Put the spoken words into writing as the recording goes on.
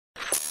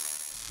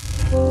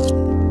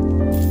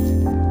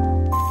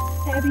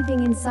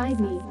everything inside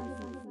me.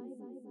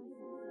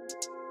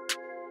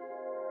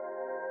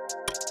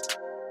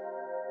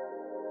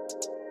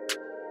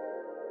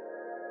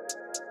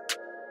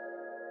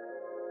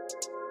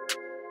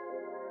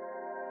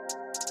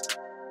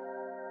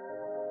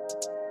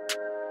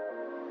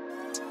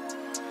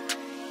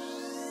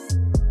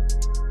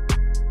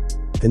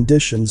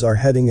 Conditions are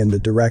heading in the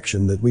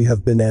direction that we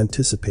have been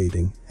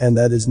anticipating, and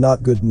that is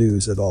not good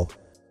news at all.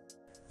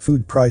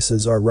 Food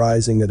prices are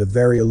rising at a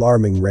very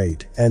alarming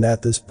rate, and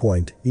at this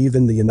point,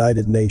 even the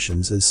United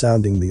Nations is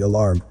sounding the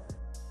alarm.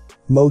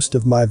 Most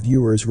of my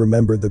viewers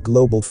remember the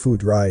global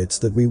food riots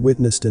that we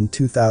witnessed in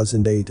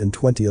 2008 and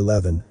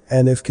 2011,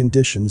 and if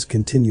conditions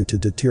continue to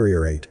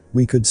deteriorate,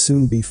 we could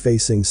soon be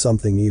facing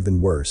something even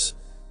worse.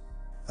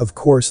 Of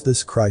course,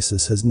 this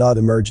crisis has not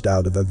emerged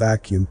out of a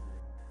vacuum.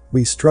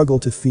 We struggle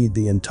to feed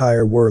the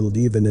entire world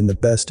even in the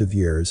best of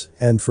years,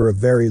 and for a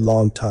very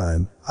long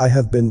time, I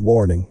have been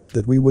warning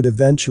that we would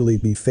eventually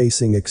be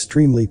facing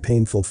extremely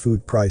painful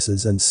food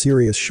prices and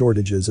serious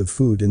shortages of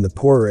food in the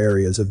poorer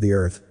areas of the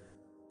earth.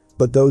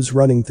 But those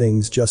running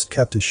things just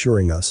kept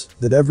assuring us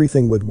that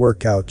everything would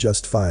work out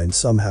just fine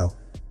somehow.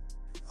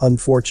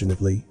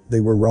 Unfortunately,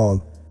 they were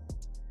wrong.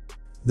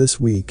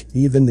 This week,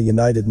 even the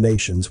United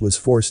Nations was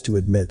forced to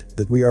admit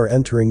that we are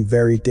entering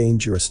very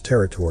dangerous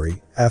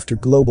territory after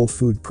global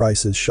food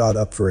prices shot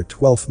up for a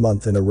 12th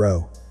month in a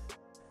row.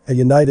 A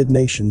United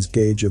Nations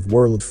gauge of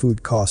world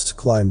food costs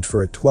climbed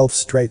for a 12th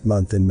straight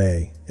month in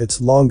May, its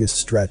longest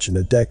stretch in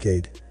a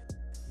decade.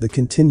 The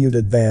continued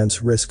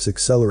advance risks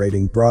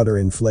accelerating broader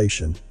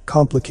inflation,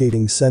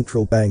 complicating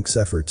central banks'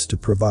 efforts to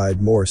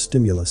provide more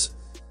stimulus.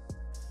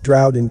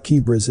 Drought in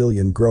key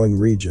Brazilian growing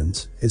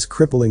regions is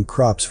crippling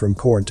crops from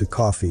corn to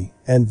coffee,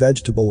 and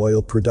vegetable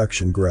oil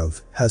production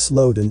growth has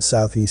slowed in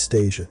Southeast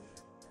Asia.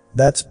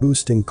 That's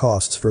boosting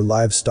costs for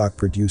livestock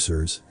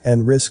producers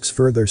and risks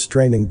further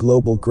straining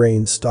global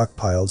grain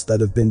stockpiles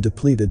that have been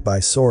depleted by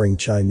soaring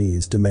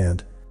Chinese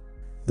demand.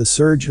 The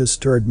surge has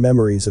stirred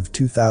memories of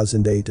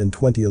 2008 and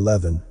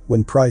 2011,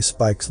 when price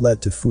spikes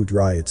led to food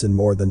riots in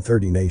more than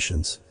 30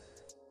 nations.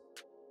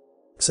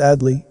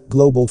 Sadly,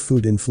 global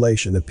food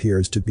inflation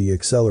appears to be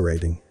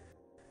accelerating.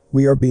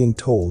 We are being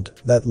told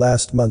that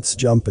last month's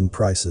jump in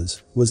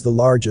prices was the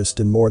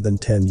largest in more than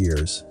 10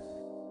 years.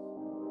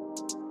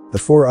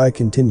 Before I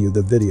continue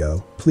the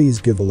video, please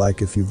give a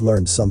like if you've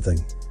learned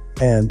something.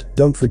 And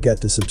don't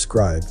forget to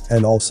subscribe,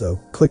 and also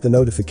click the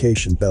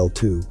notification bell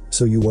too,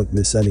 so you won't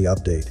miss any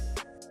update.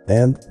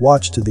 And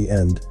watch to the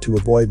end to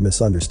avoid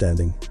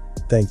misunderstanding.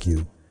 Thank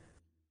you.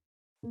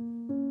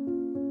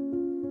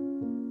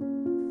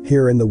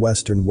 Here in the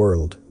Western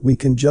world, we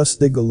can just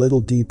dig a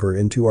little deeper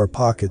into our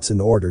pockets in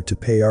order to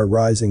pay our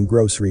rising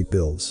grocery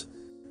bills.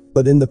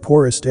 But in the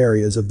poorest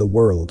areas of the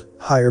world,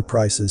 higher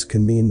prices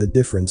can mean the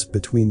difference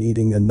between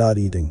eating and not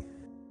eating.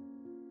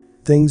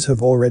 Things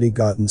have already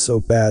gotten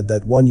so bad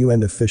that one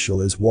UN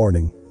official is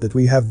warning that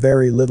we have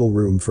very little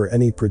room for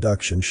any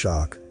production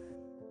shock.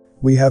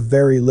 We have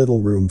very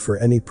little room for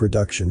any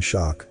production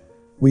shock.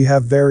 We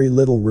have very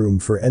little room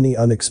for any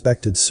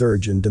unexpected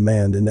surge in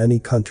demand in any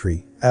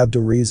country,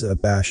 Abdulreza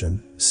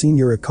Abashan,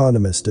 senior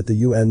economist at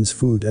the UN's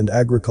Food and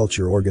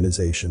Agriculture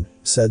Organization,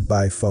 said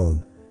by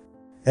phone.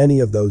 Any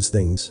of those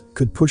things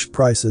could push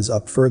prices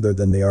up further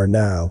than they are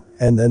now,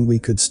 and then we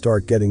could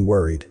start getting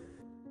worried.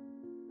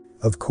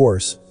 Of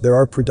course, there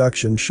are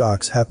production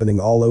shocks happening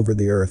all over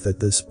the earth at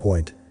this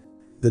point.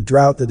 The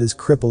drought that is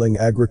crippling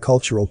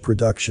agricultural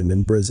production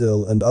in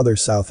Brazil and other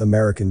South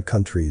American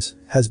countries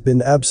has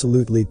been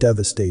absolutely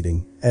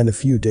devastating, and a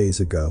few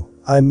days ago,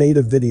 I made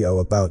a video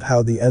about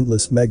how the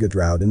endless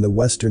megadrought in the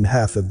western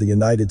half of the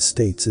United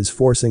States is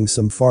forcing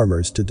some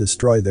farmers to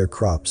destroy their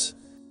crops.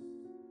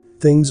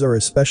 Things are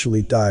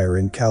especially dire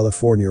in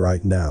California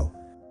right now.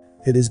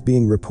 It is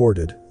being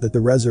reported that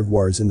the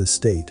reservoirs in the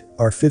state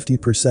are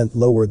 50%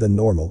 lower than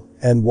normal,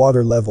 and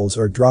water levels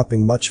are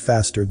dropping much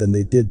faster than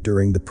they did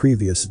during the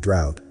previous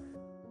drought.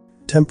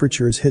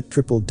 Temperatures hit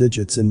triple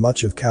digits in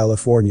much of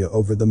California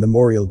over the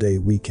Memorial Day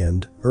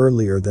weekend,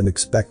 earlier than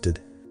expected.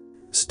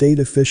 State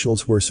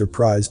officials were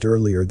surprised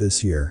earlier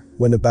this year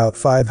when about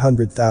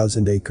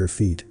 500,000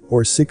 acre-feet,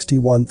 or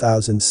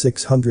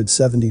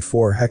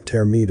 61,674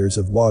 hectare meters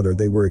of water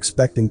they were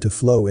expecting to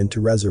flow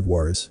into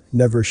reservoirs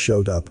never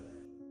showed up.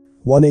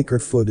 1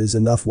 acre-foot is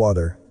enough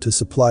water to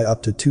supply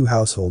up to 2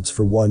 households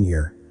for 1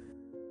 year.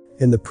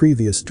 In the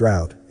previous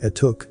drought, it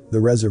took the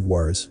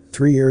reservoirs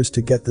 3 years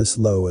to get this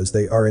low as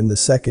they are in the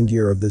second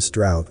year of this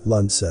drought,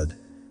 Lund said.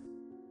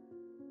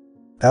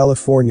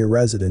 California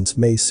residents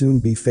may soon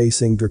be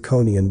facing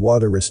draconian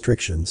water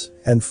restrictions,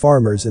 and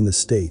farmers in the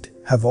state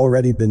have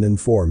already been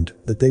informed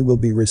that they will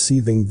be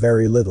receiving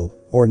very little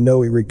or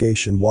no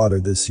irrigation water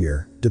this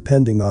year,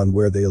 depending on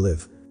where they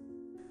live.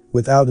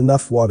 Without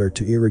enough water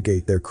to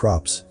irrigate their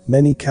crops,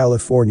 many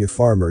California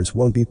farmers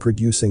won't be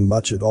producing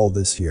much at all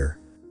this year.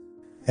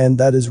 And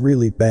that is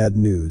really bad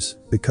news,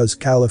 because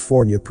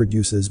California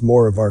produces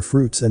more of our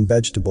fruits and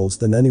vegetables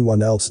than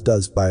anyone else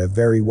does by a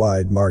very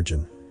wide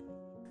margin.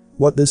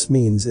 What this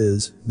means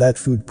is that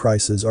food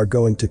prices are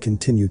going to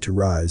continue to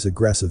rise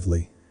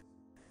aggressively.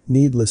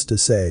 Needless to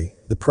say,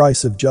 the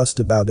price of just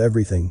about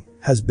everything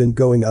has been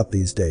going up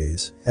these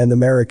days, and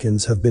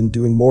Americans have been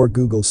doing more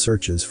Google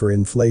searches for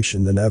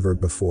inflation than ever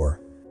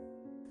before.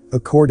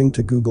 According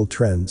to Google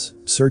Trends,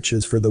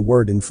 searches for the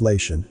word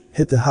inflation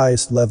hit the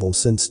highest level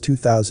since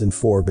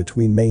 2004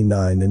 between May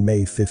 9 and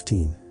May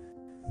 15.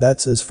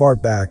 That's as far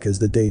back as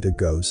the data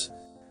goes.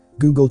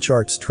 Google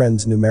charts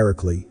trends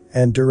numerically,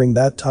 and during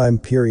that time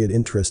period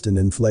interest in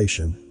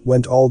inflation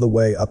went all the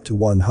way up to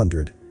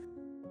 100.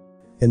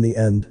 In the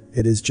end,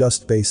 it is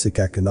just basic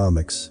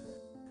economics.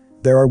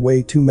 There are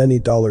way too many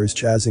dollars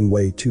chasing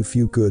way too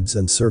few goods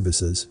and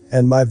services,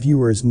 and my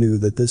viewers knew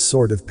that this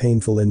sort of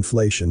painful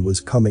inflation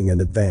was coming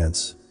in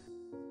advance.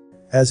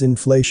 As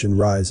inflation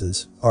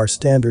rises, our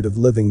standard of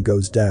living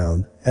goes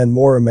down, and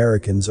more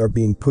Americans are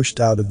being pushed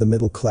out of the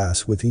middle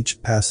class with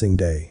each passing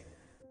day.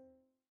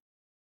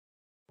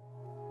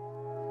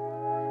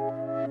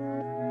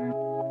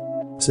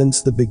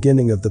 Since the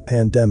beginning of the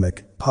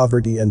pandemic,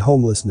 poverty and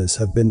homelessness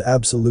have been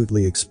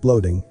absolutely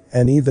exploding,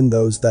 and even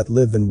those that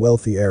live in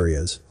wealthy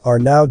areas are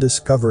now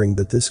discovering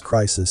that this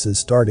crisis is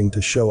starting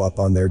to show up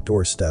on their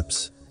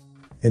doorsteps.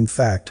 In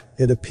fact,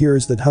 it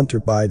appears that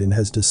Hunter Biden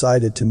has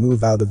decided to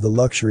move out of the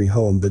luxury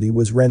home that he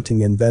was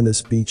renting in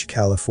Venice Beach,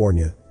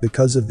 California,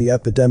 because of the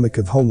epidemic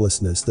of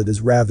homelessness that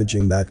is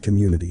ravaging that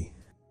community.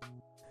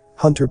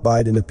 Hunter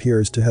Biden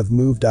appears to have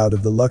moved out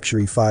of the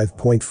luxury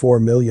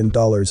 $5.4 million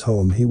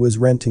home he was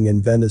renting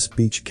in Venice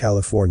Beach,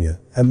 California,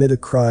 amid a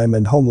crime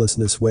and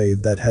homelessness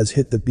wave that has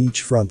hit the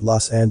beachfront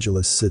Los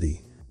Angeles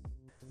city.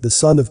 The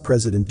son of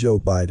President Joe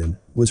Biden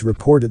was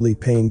reportedly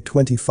paying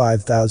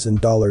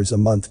 $25,000 a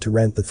month to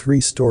rent the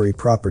three-story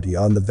property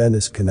on the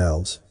Venice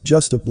canals,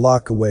 just a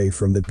block away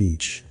from the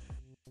beach.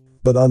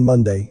 But on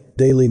Monday,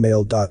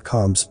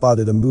 DailyMail.com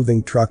spotted a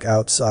moving truck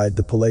outside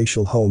the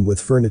palatial home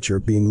with furniture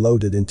being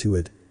loaded into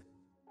it.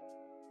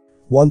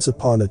 Once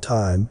upon a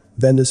time,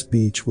 Venice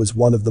Beach was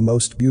one of the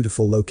most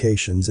beautiful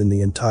locations in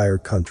the entire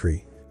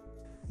country.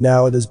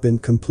 Now it has been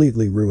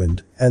completely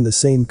ruined, and the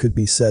same could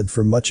be said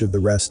for much of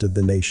the rest of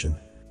the nation.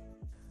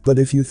 But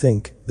if you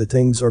think that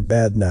things are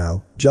bad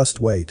now, just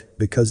wait,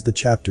 because the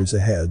chapters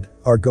ahead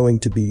are going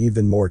to be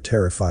even more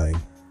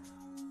terrifying.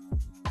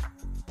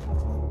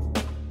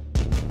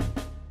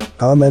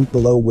 Comment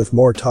below with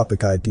more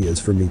topic ideas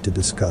for me to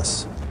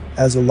discuss.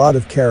 As a lot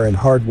of care and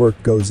hard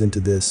work goes into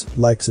this,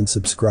 likes and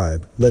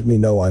subscribe, let me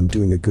know I'm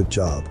doing a good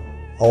job.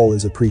 All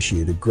is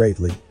appreciated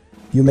greatly.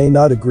 You may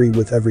not agree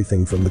with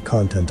everything from the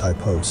content I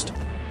post.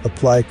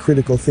 Apply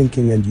critical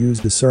thinking and use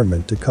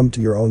discernment to come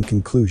to your own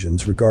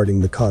conclusions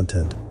regarding the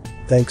content.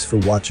 Thanks for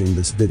watching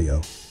this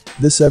video.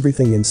 This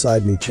Everything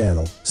Inside Me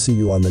channel, see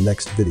you on the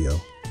next video.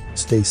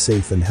 Stay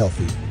safe and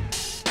healthy.